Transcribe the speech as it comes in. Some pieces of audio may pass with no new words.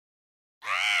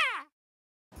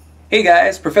Hey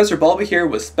guys, Professor Bulba here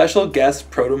with special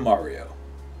guest Protomario.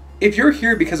 If you're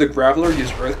here because a Graveler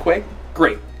used Earthquake,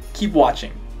 great, keep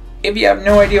watching. If you have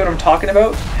no idea what I'm talking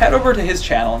about, head over to his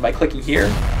channel by clicking here,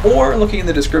 or looking in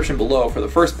the description below for the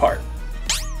first part.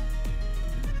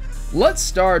 Let's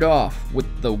start off with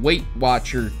the Weight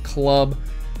Watcher Club.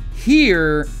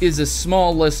 Here is a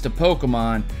small list of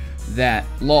Pokemon that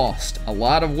lost a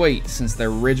lot of weight since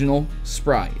their original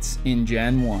sprites in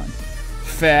Gen 1.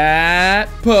 Fat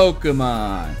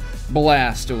Pokemon.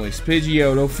 Blastoise,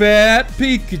 Pidgeotto, Fat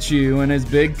Pikachu, and his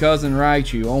big cousin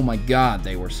Raichu. Oh my god,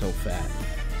 they were so fat.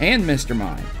 And Mr.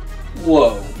 Mime.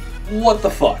 Whoa, what the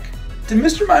fuck? Did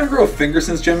Mr. Mime grow a finger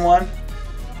since Gen 1?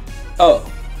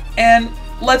 Oh, and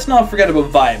let's not forget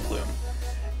about Vileplume.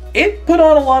 It put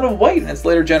on a lot of weight in its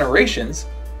later generations.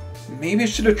 Maybe it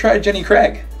should have tried Jenny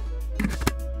Craig.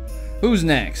 Who's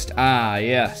next? Ah,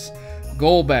 yes.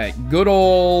 Golbat. Good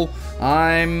ol'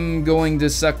 I'm going to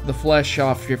suck the flesh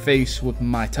off your face with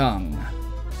my tongue.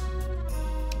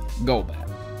 Golbat.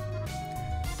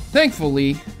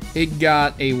 Thankfully, it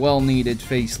got a well-needed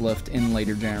facelift in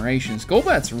later generations.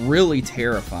 Golbat's really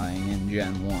terrifying in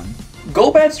Gen 1.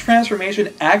 Golbat's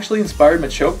transformation actually inspired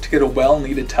Machoke to get a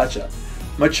well-needed touch-up.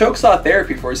 Machoke sought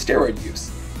therapy for his steroid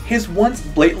use. His once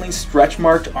blatantly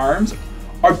stretch-marked arms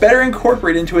are better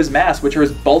incorporated into his mass, which are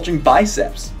his bulging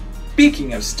biceps.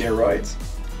 Speaking of steroids,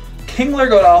 Kingler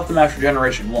got off them after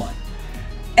Generation 1.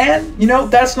 And, you know,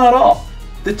 that's not all.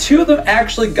 The two of them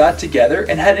actually got together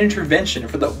and had an intervention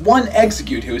for the one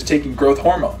Execute who was taking growth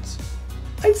hormones.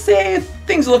 I'd say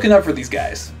things are looking up for these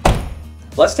guys.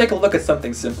 Let's take a look at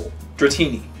something simple.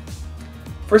 Dratini.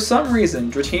 For some reason,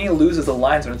 Dratini loses the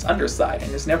lines on its underside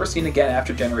and is never seen again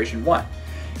after Generation 1,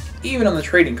 even on the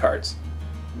trading cards.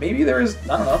 Maybe there is,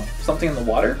 I don't know, something in the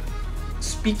water?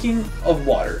 Speaking of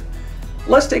water,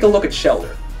 let's take a look at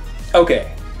Shelter.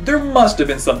 Okay, there must have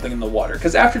been something in the water,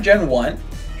 because after Gen 1,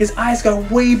 his eyes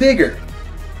got way bigger.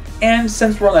 And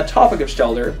since we're on the topic of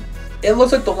Shelter, it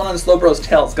looks like the one on Slowbro's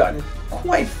tail has gotten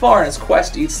quite far in its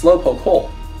quest to eat Slowpoke whole.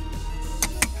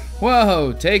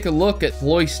 Whoa, take a look at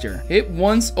Cloyster. It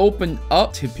once opened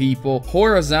up to people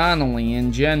horizontally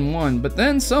in Gen 1, but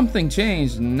then something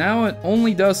changed and now it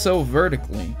only does so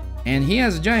vertically. And he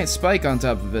has a giant spike on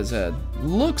top of his head.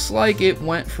 Looks like it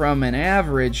went from an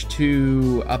average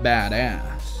to a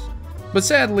badass. But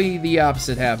sadly, the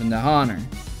opposite happened to Honor,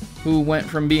 who went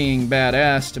from being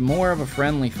badass to more of a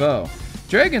friendly foe.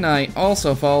 Dragonite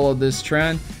also followed this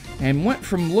trend and went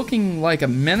from looking like a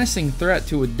menacing threat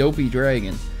to a dopey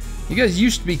dragon. You guys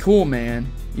used to be cool, man.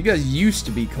 You guys used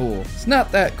to be cool. It's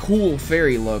not that cool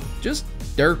fairy look, just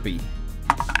derpy.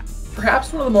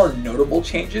 Perhaps one of the more notable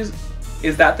changes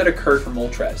is that occurred for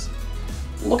Moltres.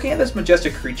 Looking at this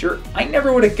majestic creature, I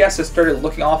never would have guessed it started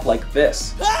looking off like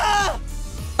this.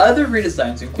 Other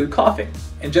redesigns include Coughing.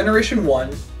 In Generation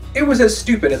 1, it was as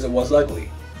stupid as it was ugly.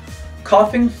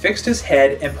 Coughing fixed his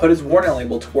head and put his warning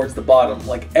label towards the bottom,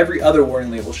 like every other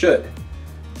warning label should.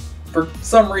 For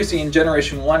some reason in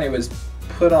Generation 1 it was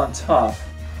put on top.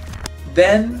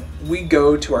 Then we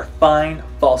go to our fine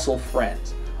fossil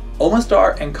friends,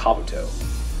 Omastar and Kabuto.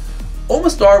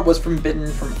 Omastar was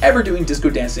forbidden from ever doing disco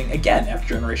dancing again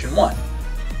after Generation 1,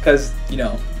 because, you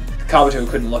know, Kabuto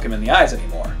couldn't look him in the eyes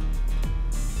anymore.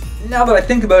 Now that I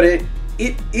think about it,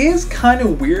 it is kind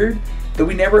of weird that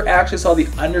we never actually saw the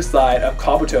underside of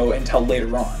Kabuto until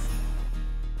later on.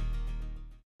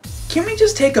 Can we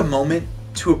just take a moment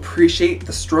to appreciate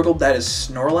the struggle that is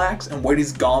Snorlax and what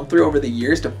he's gone through over the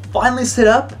years to finally sit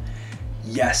up?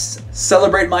 Yes,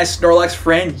 celebrate my Snorlax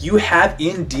friend, you have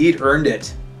indeed earned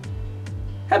it.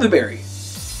 Have a berry.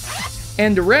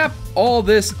 And to wrap all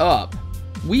this up,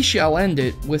 we shall end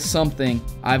it with something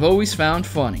I've always found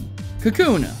funny.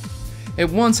 Kakuna. It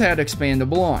once had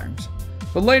expandable arms,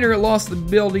 but later it lost the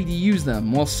ability to use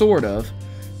them. Well, sort of.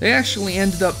 They actually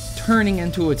ended up turning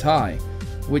into a tie,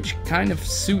 which kind of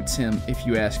suits him if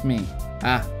you ask me.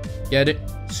 Ah, get it?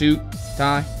 Suit?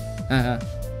 Tie?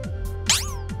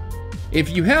 If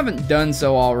you haven't done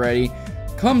so already,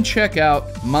 come check out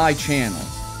my channel,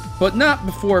 but not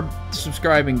before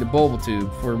subscribing to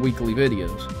BulbaTube for weekly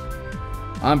videos.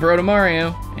 I'm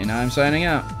Protomario, and I'm signing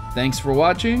out. Thanks for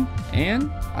watching,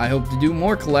 and I hope to do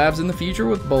more collabs in the future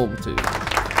with BulbaTube.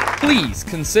 Please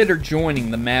consider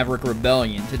joining the Maverick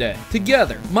Rebellion today.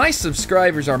 Together, my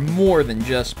subscribers are more than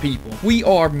just people. We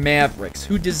are Mavericks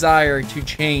who desire to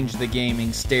change the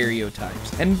gaming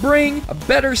stereotypes and bring a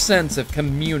better sense of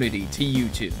community to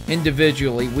YouTube.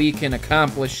 Individually, we can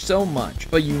accomplish so much,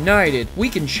 but united, we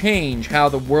can change how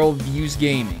the world views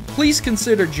gaming. Please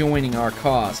consider joining our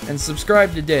cause and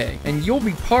subscribe today, and you'll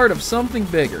be part of something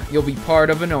bigger. You'll be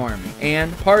part of an army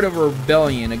and part of a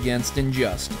rebellion against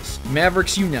injustice.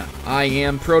 Mavericks unite. I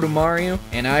am Protomario,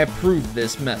 and I approve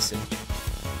this message.